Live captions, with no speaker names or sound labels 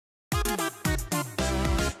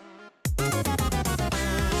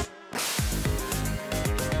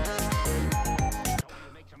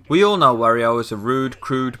We all know Wario is a rude,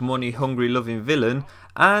 crude, money-hungry loving villain,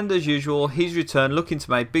 and as usual he's returned looking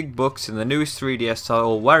to make big bucks in the newest 3DS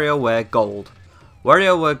title Wario Ware Gold.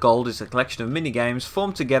 Wario Ware Gold is a collection of minigames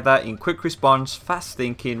formed together in quick response, fast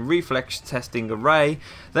thinking, reflex testing array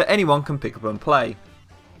that anyone can pick up and play.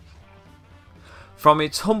 From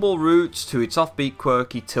its humble roots to its offbeat,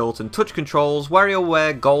 quirky tilt and touch controls, Wario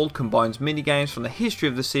Ware Gold combines minigames from the history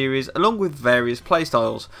of the series along with various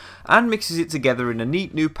playstyles, and mixes it together in a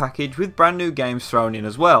neat new package with brand new games thrown in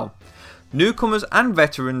as well. Newcomers and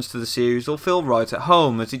veterans to the series will feel right at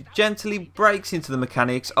home as it gently breaks into the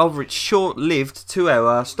mechanics over its short-lived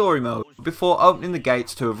 2-hour story mode before opening the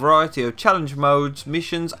gates to a variety of challenge modes,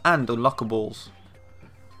 missions and unlockables.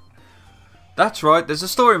 That's right, there's a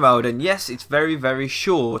story mode, and yes, it's very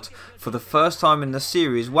short. For the first time in the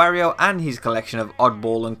series, Wario and his collection of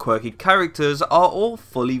oddball and quirky characters are all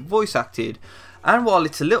fully voice acted. And while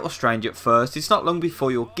it's a little strange at first, it's not long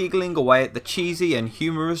before you're giggling away at the cheesy and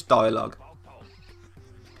humorous dialogue.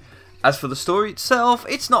 As for the story itself,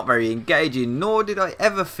 it's not very engaging, nor did I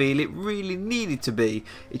ever feel it really needed to be.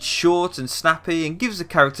 It's short and snappy and gives the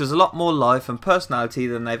characters a lot more life and personality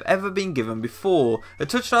than they've ever been given before, a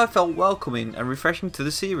touch that I felt welcoming and refreshing to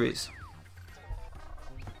the series.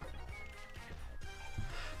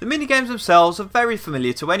 The minigames themselves are very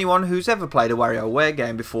familiar to anyone who's ever played a WarioWare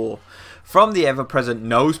game before. From the ever-present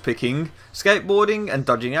nose picking, skateboarding and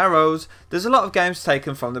dodging arrows, there's a lot of games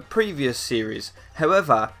taken from the previous series.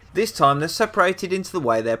 However, this time they're separated into the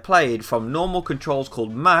way they're played, from normal controls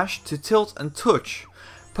called mash to tilt and touch.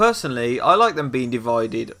 Personally, I like them being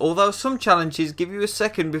divided, although some challenges give you a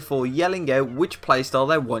second before yelling out which playstyle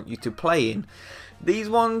they want you to play in. These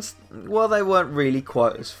ones, well, they weren't really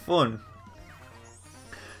quite as fun.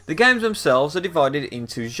 The games themselves are divided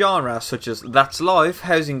into genres such as That's Life,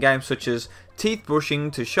 housing games such as teeth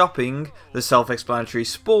brushing to shopping, the self-explanatory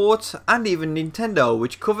sport, and even Nintendo,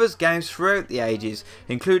 which covers games throughout the ages,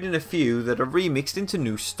 including a few that are remixed into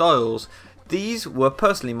new styles. These were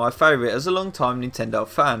personally my favourite as a long-time Nintendo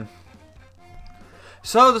fan.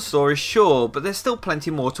 So the story's short, but there's still plenty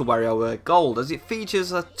more to WarioWare Gold as it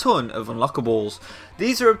features a ton of unlockables.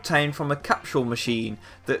 These are obtained from a capsule machine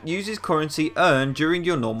that uses currency earned during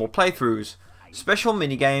your normal playthroughs. Special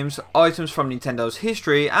minigames, items from Nintendo's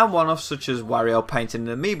history, and one-offs such as Wario painting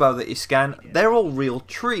an amiibo that you scan, they're all real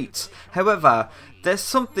treats. However, there's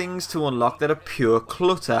some things to unlock that are pure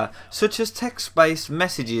clutter, such as text-based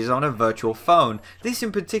messages on a virtual phone. This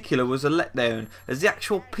in particular was a letdown, as the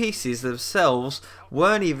actual pieces themselves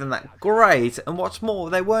weren't even that great, and what's more,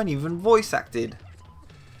 they weren't even voice acted.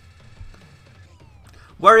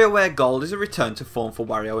 WarioWare Gold is a return to form for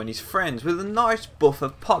Wario and his friends, with a nice buff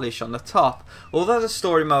of polish on the top. Although the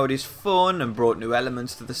story mode is fun and brought new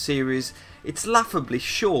elements to the series, it's laughably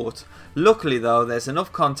short. Luckily though, there's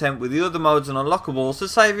enough content with the other modes and unlockables to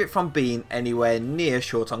save it from being anywhere near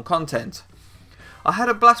short on content. I had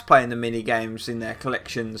a blast playing the mini-games in their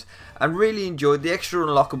collections, and really enjoyed the extra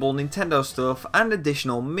unlockable Nintendo stuff and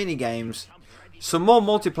additional mini-games. Some more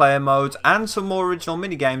multiplayer modes and some more original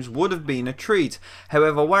minigames would have been a treat.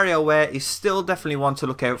 However, WarioWare is still definitely one to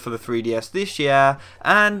look out for the 3DS this year,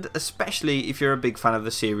 and especially if you're a big fan of the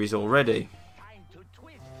series already.